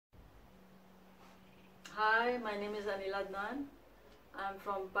Hi, my name is Anila Adnan. I'm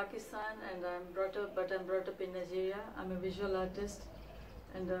from Pakistan and I'm brought up in Nigeria. I'm a visual artist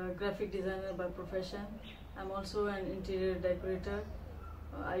and a graphic designer by profession. I'm also an interior decorator.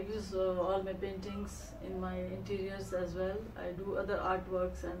 I use all my paintings in my interiors as well. I do other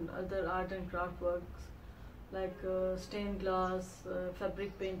artworks and other art and craft works like stained glass,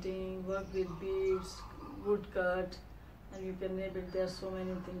 fabric painting, work with beads, wood cut, and you can name it. There are so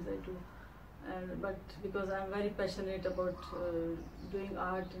many things I do. But because I'm very passionate about doing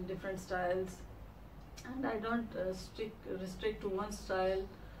art in different styles, and I don't restrict to one style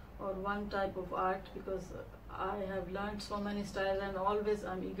or one type of art, because I have learned so many styles and always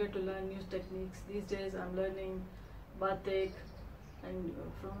I'm eager to learn new techniques. These days I'm learning batik and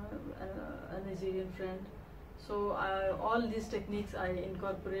from a Nigerian friend. So all these techniques I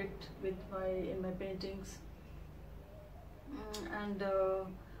incorporate in my paintings, and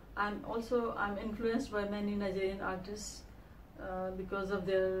I'm influenced by many Nigerian artists because of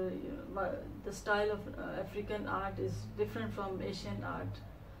the style of African art is different from Asian art.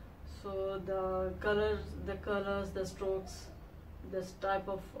 So the colors, the strokes, this type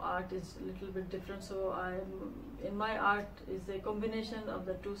of art is a little bit different. So in my art is a combination of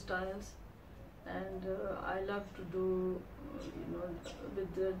the two styles, and I love to do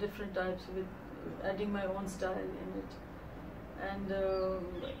with the different types, with adding my own style in it. And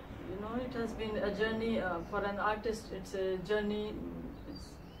it has been a journey for an artist. It's a journey. It's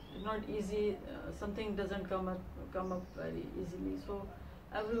not easy. Something doesn't come up very easily. So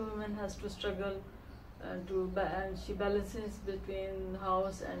every woman has to struggle and she balances between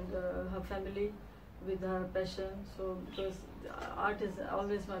house and her family with her passion. So because art is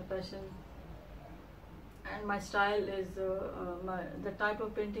always my passion, and my style is the type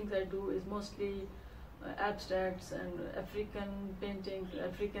of paintings I do is mostly abstracts and African paintings,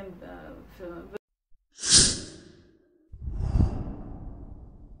 African